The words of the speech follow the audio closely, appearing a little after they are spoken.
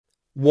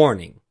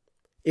Warning.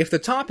 If the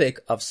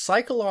topic of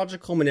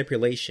psychological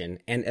manipulation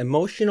and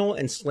emotional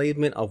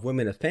enslavement of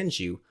women offends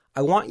you,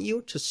 I want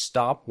you to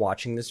stop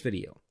watching this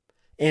video.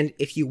 And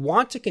if you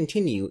want to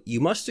continue, you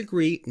must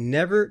agree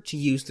never to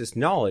use this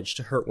knowledge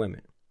to hurt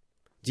women.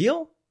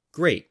 Deal?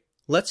 Great.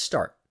 Let's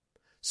start.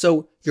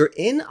 So, you're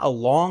in a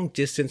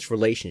long-distance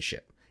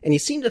relationship, and you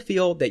seem to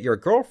feel that your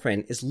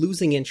girlfriend is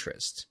losing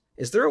interest.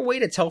 Is there a way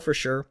to tell for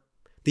sure?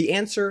 The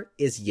answer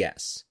is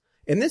yes.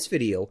 In this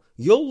video,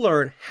 you'll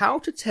learn how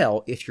to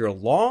tell if your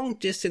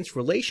long-distance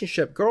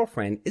relationship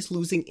girlfriend is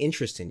losing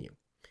interest in you.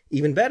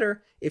 Even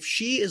better, if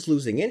she is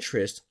losing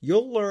interest,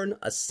 you'll learn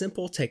a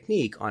simple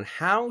technique on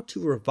how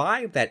to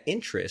revive that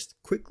interest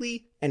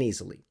quickly and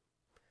easily.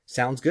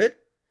 Sounds good?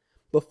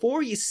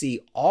 Before you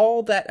see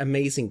all that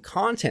amazing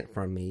content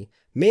from me,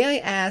 may I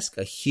ask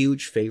a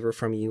huge favor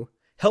from you?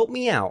 Help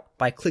me out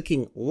by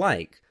clicking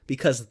like,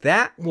 because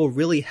that will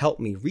really help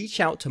me reach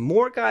out to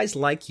more guys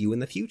like you in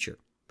the future.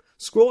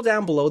 Scroll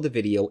down below the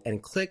video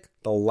and click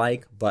the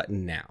like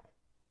button now.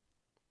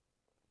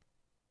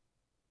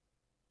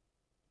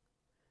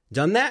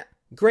 Done that?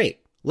 Great.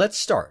 Let's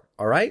start,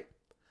 alright?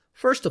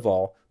 First of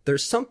all,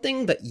 there's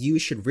something that you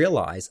should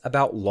realize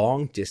about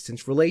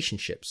long-distance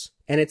relationships,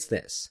 and it's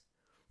this.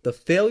 The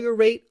failure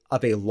rate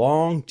of a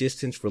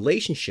long-distance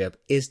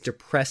relationship is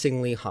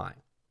depressingly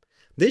high.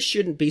 This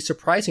shouldn't be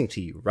surprising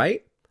to you,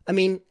 right? I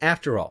mean,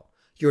 after all,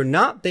 you're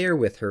not there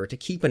with her to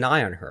keep an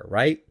eye on her,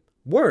 right?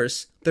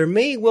 Worse, there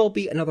may well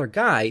be another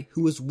guy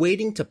who is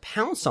waiting to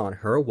pounce on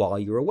her while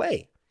you're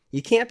away.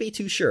 You can't be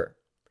too sure.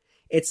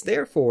 It's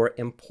therefore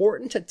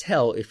important to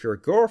tell if your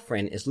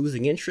girlfriend is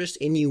losing interest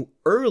in you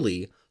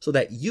early so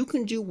that you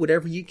can do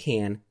whatever you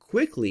can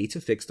quickly to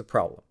fix the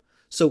problem.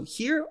 So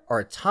here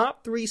are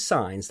top 3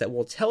 signs that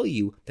will tell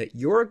you that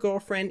your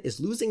girlfriend is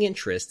losing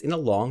interest in a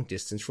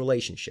long-distance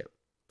relationship.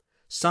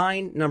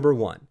 Sign number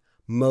 1,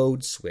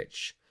 mode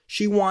switch.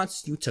 She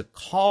wants you to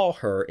call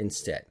her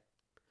instead.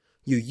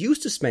 You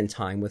used to spend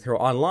time with her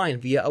online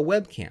via a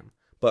webcam,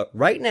 but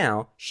right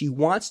now she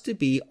wants to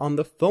be on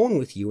the phone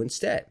with you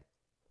instead.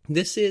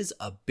 This is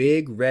a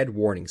big red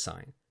warning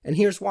sign, and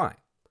here's why.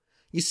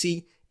 You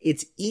see,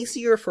 it's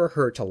easier for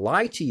her to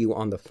lie to you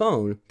on the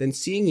phone than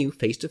seeing you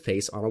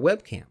face-to-face on a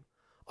webcam.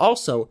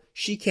 Also,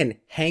 she can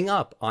hang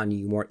up on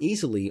you more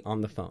easily on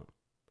the phone.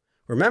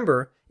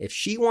 Remember, if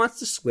she wants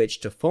to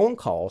switch to phone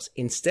calls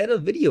instead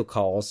of video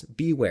calls,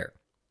 beware.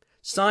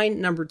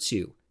 Sign number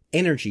 2,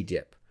 energy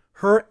dip.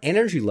 Her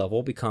energy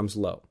level becomes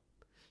low.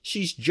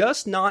 She's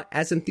just not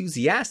as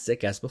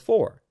enthusiastic as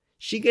before.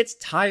 She gets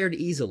tired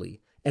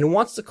easily and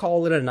wants to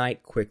call it a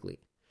night quickly.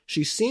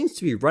 She seems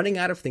to be running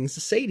out of things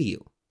to say to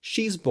you.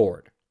 She's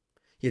bored.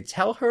 You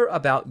tell her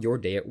about your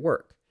day at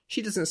work.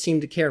 She doesn't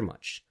seem to care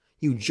much.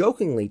 You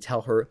jokingly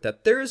tell her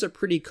that there is a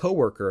pretty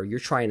coworker you're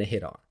trying to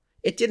hit on.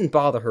 It didn't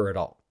bother her at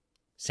all.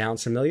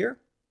 Sounds familiar?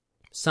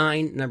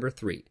 Sign number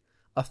 3,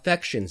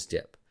 affections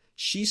dip.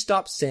 She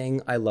stops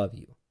saying I love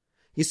you.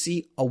 You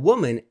see, a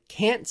woman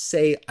can't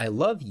say I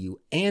love you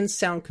and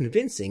sound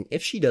convincing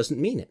if she doesn't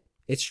mean it.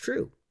 It's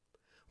true.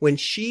 When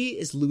she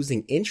is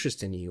losing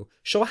interest in you,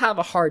 she'll have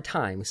a hard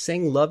time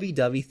saying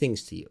lovey-dovey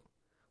things to you.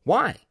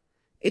 Why?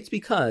 It's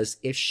because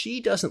if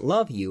she doesn't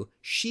love you,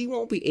 she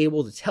won't be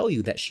able to tell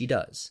you that she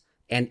does.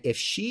 And if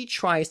she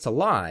tries to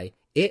lie,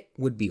 it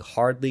would be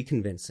hardly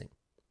convincing.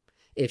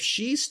 If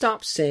she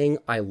stops saying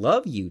I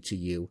love you to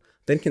you,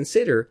 then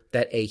consider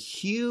that a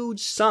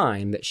huge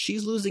sign that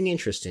she's losing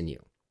interest in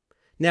you.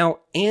 Now,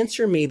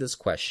 answer me this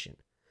question.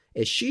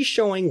 Is she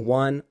showing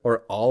one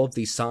or all of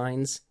these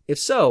signs? If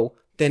so,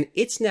 then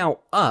it's now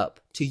up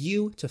to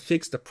you to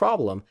fix the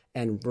problem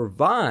and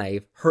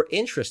revive her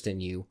interest in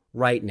you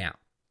right now.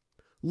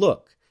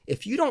 Look,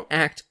 if you don't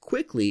act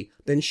quickly,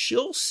 then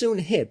she'll soon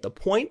hit the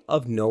point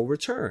of no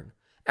return,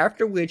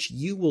 after which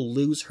you will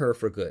lose her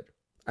for good.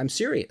 I'm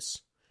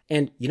serious.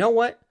 And you know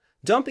what?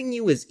 Dumping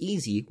you is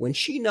easy when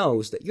she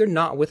knows that you're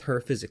not with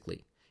her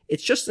physically.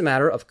 It's just a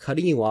matter of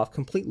cutting you off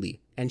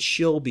completely, and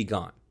she'll be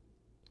gone.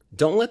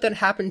 Don't let that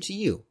happen to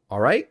you,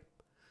 alright?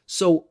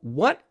 So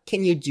what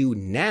can you do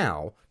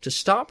now to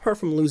stop her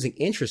from losing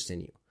interest in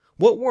you?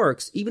 What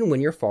works even when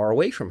you're far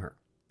away from her?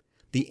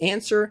 The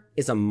answer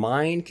is a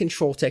mind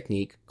control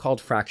technique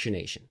called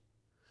fractionation.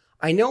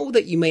 I know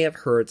that you may have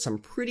heard some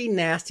pretty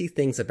nasty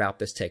things about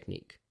this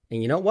technique.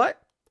 And you know what?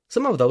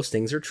 Some of those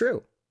things are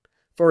true.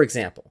 For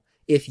example,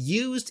 if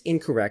used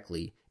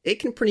incorrectly, it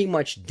can pretty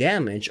much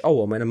damage a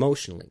woman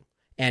emotionally.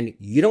 And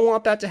you don't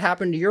want that to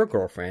happen to your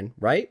girlfriend,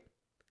 right?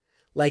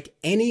 Like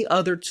any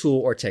other tool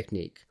or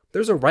technique,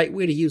 there's a right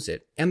way to use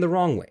it and the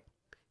wrong way.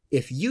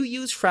 If you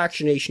use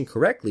fractionation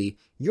correctly,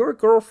 your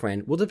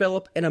girlfriend will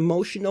develop an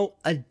emotional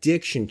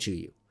addiction to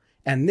you.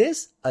 And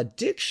this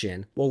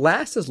addiction will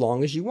last as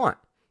long as you want,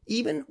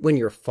 even when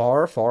you're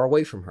far, far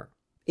away from her.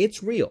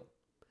 It's real.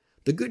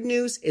 The good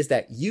news is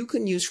that you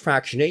can use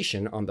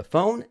fractionation on the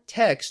phone,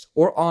 text,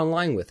 or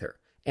online with her,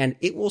 and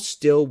it will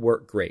still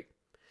work great.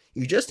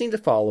 You just need to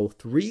follow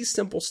 3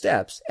 simple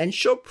steps and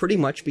she'll pretty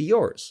much be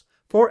yours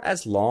for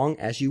as long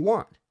as you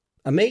want.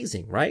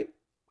 Amazing, right?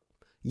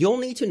 you'll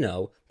need to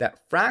know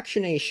that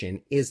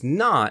fractionation is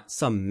not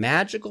some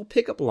magical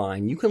pickup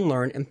line you can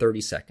learn in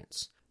 30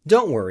 seconds.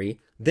 Don't worry,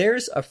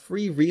 there's a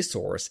free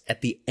resource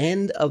at the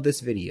end of this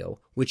video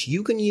which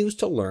you can use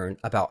to learn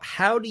about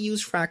how to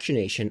use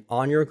fractionation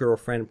on your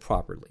girlfriend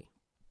properly.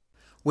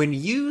 When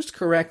used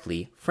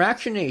correctly,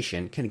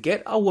 fractionation can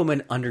get a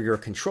woman under your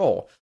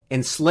control,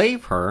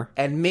 enslave her,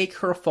 and make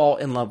her fall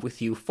in love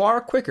with you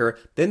far quicker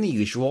than the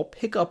usual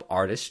pickup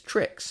artist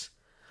tricks.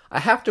 I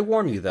have to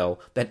warn you, though,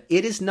 that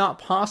it is not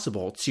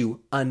possible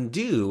to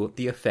undo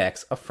the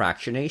effects of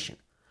fractionation.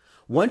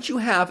 Once you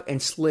have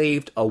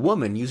enslaved a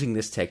woman using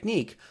this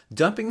technique,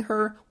 dumping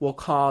her will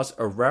cause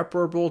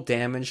irreparable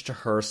damage to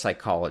her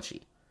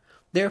psychology.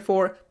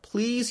 Therefore,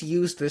 please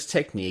use this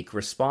technique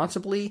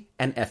responsibly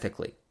and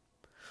ethically.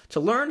 To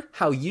learn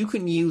how you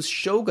can use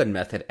Shogun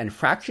method and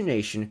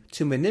fractionation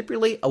to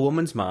manipulate a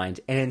woman's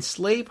mind and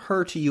enslave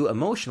her to you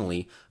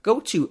emotionally, go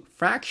to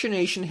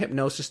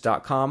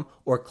fractionationhypnosis.com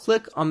or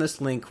click on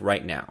this link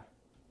right now.